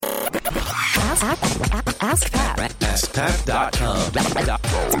AskPat. AskPat.com.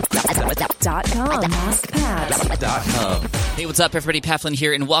 AskPat.com. Hey, what's up, everybody? Pat Flynn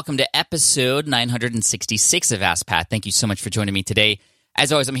here, and welcome to episode 966 of Ask Pat. Thank you so much for joining me today.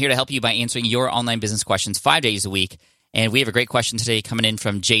 As always, I'm here to help you by answering your online business questions 5 days a week. And we have a great question today coming in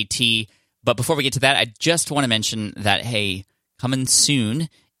from JT. But before we get to that, I just want to mention that, hey, coming soon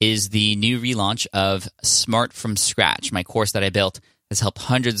is the new relaunch of Smart from Scratch. My course that I built has helped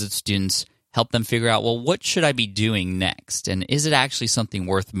hundreds of students help them figure out, well, what should I be doing next? And is it actually something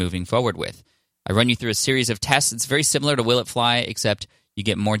worth moving forward with? I run you through a series of tests. It's very similar to Will It Fly, except you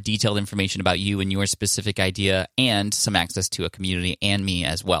get more detailed information about you and your specific idea and some access to a community and me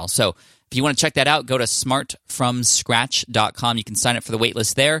as well. So if you want to check that out, go to smartfromscratch.com. You can sign up for the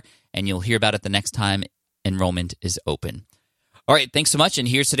waitlist there, and you'll hear about it the next time enrollment is open. All right, thanks so much. And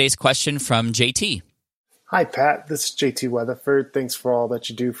here's today's question from JT. Hi, Pat. This is JT Weatherford. Thanks for all that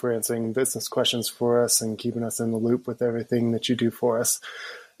you do for answering business questions for us and keeping us in the loop with everything that you do for us.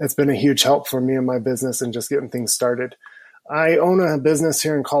 It's been a huge help for me and my business and just getting things started. I own a business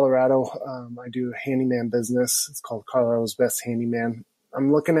here in Colorado. I do a handyman business. It's called Colorado's Best Handyman.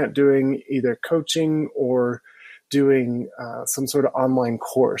 I'm looking at doing either coaching or doing some sort of online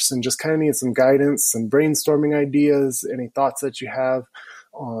course, and just kind of need some guidance, some brainstorming ideas, any thoughts that you have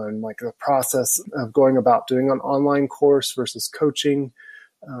on like the process of going about doing an online course versus coaching.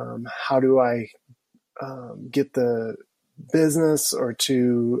 How do I get the business or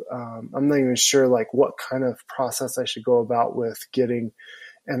to, I'm not even sure like what kind of process I should go about with getting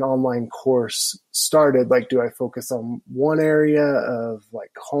an online course started. Like, do I focus on one area of like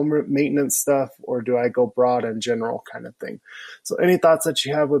home maintenance stuff, or do I go broad and general kind of thing? So any thoughts that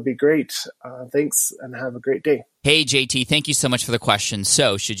you have would be great. Thanks, and have a great day. Hey, JT, thank you so much for the question.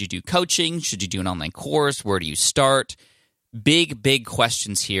 So should you do coaching? Should you do an online course? Where do you start? Big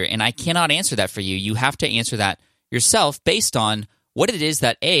questions here, and I cannot answer that for you. You have to answer that yourself based on what it is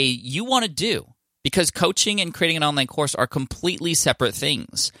that, A, you want to do. Because coaching and creating an online course are completely separate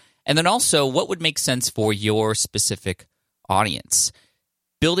things. And then also, what would make sense for your specific audience?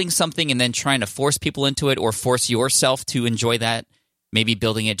 Building something and then trying to force people into it, or force yourself to enjoy that, maybe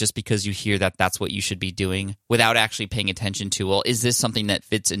building it just because you hear that that's what you should be doing without actually paying attention to, well, is this something that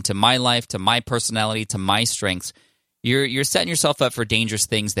fits into my life, to my personality, to my strengths? You're setting yourself up for dangerous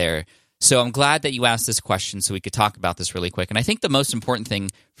things there. So I'm glad that you asked this question so we could talk about this really quick. And I think the most important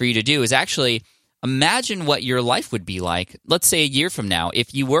thing for you to do is actually imagine what your life would be like, let's say a year from now,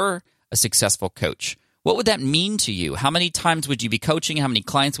 if you were a successful coach. What would that mean to you? How many times would you be coaching? How many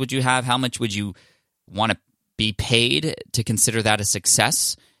clients would you have? How much would you want to be paid to consider that a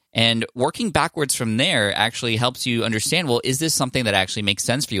success? And working backwards from there actually helps you understand, well, is this something that actually makes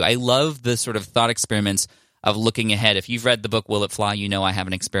sense for you? I love the sort of thought experiments of looking ahead. If you've read the book Will It Fly, you know I have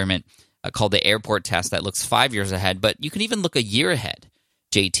an experiment called the airport test that looks 5 years ahead, but you can even look a year ahead,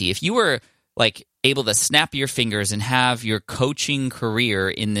 JT. If you were like able to snap your fingers and have your coaching career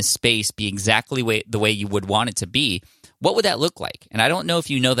in this space be exactly the way you would want it to be, what would that look like? And I don't know if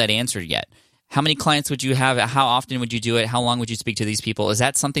you know that answer yet. How many clients would you have? How often would you do it? How long would you speak to these people? Is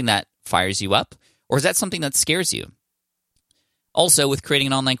that something that fires you up, or is that something that scares you? Also, with creating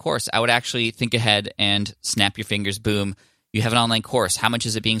an online course, I would actually think ahead and snap your fingers, boom. You have an online course. How much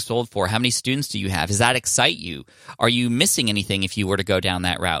is it being sold for? How many students do you have? Does that excite you? Are you missing anything if you were to go down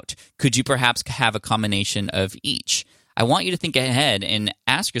that route? Could you perhaps have a combination of each? I want you to think ahead and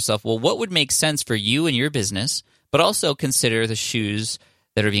ask yourself, well, what would make sense for you and your business, but also consider the shoes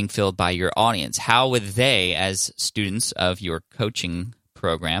that are being filled by your audience. How would they, as students of your coaching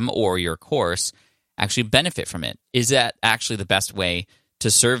program or your course, actually benefit from it? Is that actually the best way to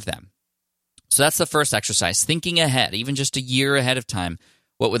serve them? So that's the first exercise, thinking ahead, even just a year ahead of time.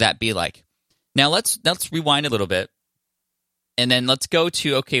 What would that be like? Now let's rewind a little bit, and then let's go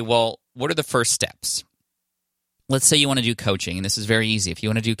to, okay, well, what are the first steps? Let's say you want to do coaching, and this is very easy. If you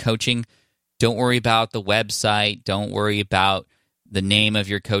want to do coaching, don't worry about the website, don't worry about the name of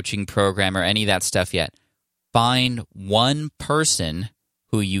your coaching program or any of that stuff yet. Find one person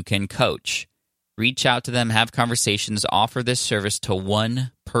who you can coach. Reach out to them, have conversations, offer this service to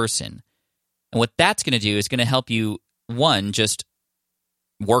one person. And what that's going to do is going to help you, one, just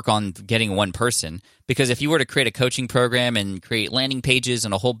work on getting one person. Because if you were to create a coaching program and create landing pages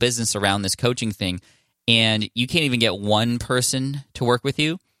and a whole business around this coaching thing, and you can't even get one person to work with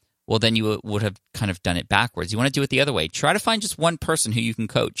you, well, then you would have kind of done it backwards. You want to do it the other way. Try to find just one person who you can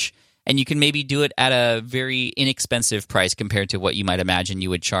coach. And you can maybe do it at a very inexpensive price compared to what you might imagine you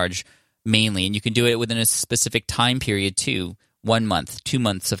would charge mainly. And you can do it within a specific time period too. 1 month, 2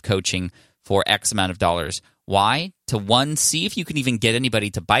 months of coaching for X amount of dollars. Why? To one, see if you can even get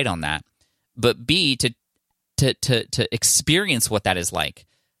anybody to bite on that. but B, to experience what that is like,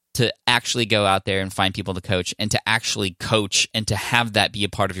 to actually go out there and find people to coach and to actually coach and to have that be a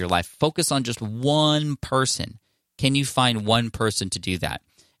part of your life. Focus on just one person. Can you find one person to do that?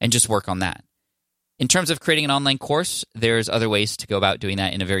 And just work on that. In terms of creating an online course, there's other ways to go about doing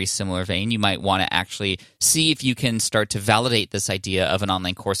that in a very similar vein. You might want to actually see if you can start to validate this idea of an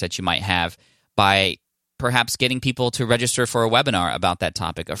online course that you might have by perhaps getting people to register for a webinar about that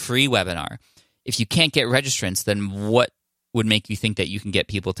topic, a free webinar. If you can't get registrants, then what would make you think that you can get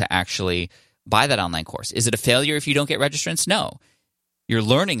people to actually buy that online course? Is it a failure if you don't get registrants? No. You're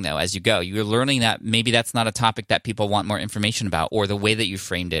learning, though, as you go. You're learning that maybe that's not a topic that people want more information about, or the way that you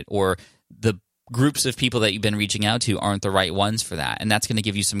framed it, or the groups of people that you've been reaching out to aren't the right ones for that. And that's going to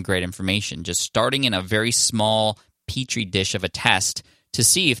give you some great information. Just starting in a very small petri dish of a test to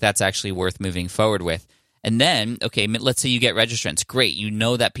see if that's actually worth moving forward with. And then, okay, let's say you get registrants. Great. You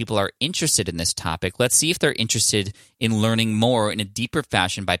know that people are interested in this topic. Let's see if they're interested in learning more in a deeper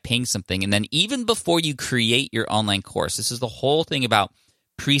fashion by paying something. And then even before you create your online course, this is the whole thing about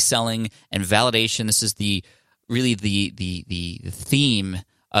pre-selling and validation. This is really the theme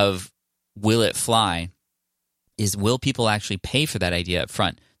of Will It Fly, is will people actually pay for that idea up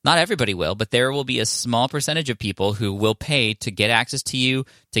front? Not everybody will, but there will be a small percentage of people who will pay to get access to you,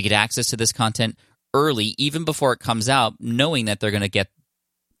 to get access to this content early, even before it comes out, knowing that they're going to get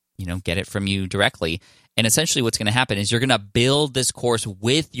it from you directly. And essentially what's going to happen is you're going to build this course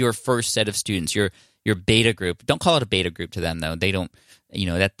with your first set of students, your beta group. Don't call it a beta group to them, though. They don't,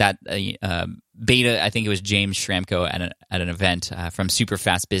 beta, I think it was James Schramko at an event from Super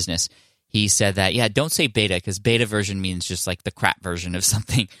Fast Business. He said that, don't say beta, because beta version means just like the crap version of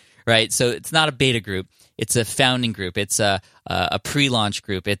something, right? So it's not a beta group. It's a founding group. It's a pre-launch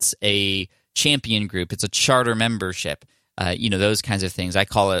group. It's a champion group. It's a charter membership. Those kinds of things. I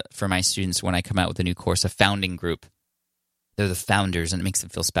call it, for my students when I come out with a new course, a founding group. They're the founders, and it makes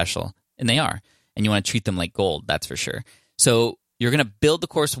them feel special. And they are. And you want to treat them like gold, that's for sure. So you're going to build the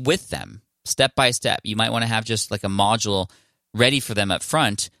course with them, step by step. You might want to have just like a module ready for them up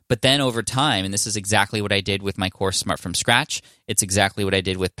front, but then over time, and this is exactly what I did with my course Smart from Scratch. It's exactly what I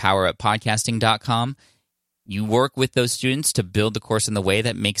did with PowerUpPodcasting.com. You work with those students to build the course in the way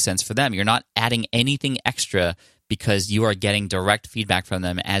that makes sense for them. You're not adding anything extra because you are getting direct feedback from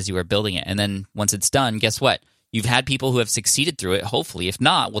them as you are building it. And then once it's done, guess what? You've had people who have succeeded through it, hopefully. If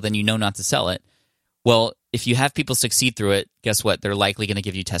not, well, then you know not to sell it. Well, if you have people succeed through it, guess what? They're likely going to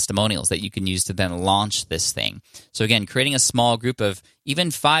give you testimonials that you can use to then launch this thing. So again, creating a small group of even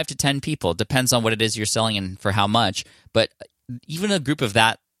 5 to 10 people, depends on what it is you're selling and for how much, but even a group of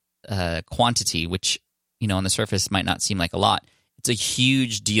that quantity, which on the surface might not seem like a lot, it's a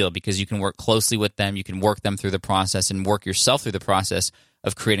huge deal because you can work closely with them, you can work them through the process and work yourself through the process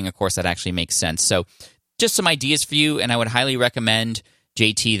of creating a course that actually makes sense. So just some ideas for you, and I would highly recommend,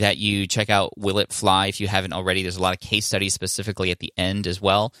 JT, that you check out Will It Fly if you haven't already. There's a lot of case studies specifically at the end as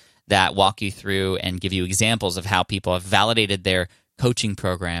well that walk you through and give you examples of how people have validated their coaching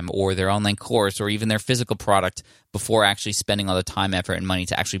program or their online course or even their physical product before actually spending all the time, effort, and money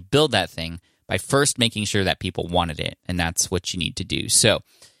to actually build that thing by first making sure that people wanted it, and that's what you need to do. So,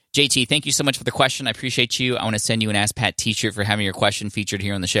 JT, thank you so much for the question. I appreciate you. I want to send you an Ask Pat t-shirt for having your question featured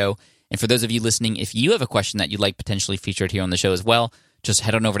here on the show. And for those of you listening, if you have a question that you'd like potentially featured here on the show as well, just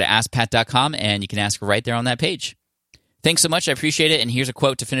head on over to AskPat.com and you can ask right there on that page. Thanks so much. I appreciate it. And here's a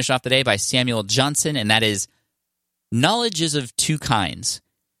quote to finish off the day by Samuel Johnson, and that is, "Knowledge is of two kinds.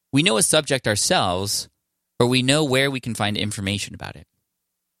 We know a subject ourselves, or we know where we can find information about it."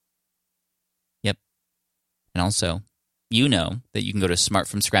 Yep. And also, you know that you can go to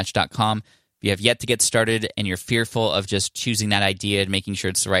smartfromscratch.com. If you have yet to get started and you're fearful of just choosing that idea and making sure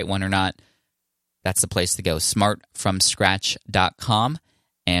it's the right one or not, that's the place to go, smartfromscratch.com,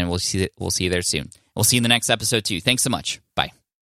 and we'll see you there soon. We'll see you in the next episode, too. Thanks so much.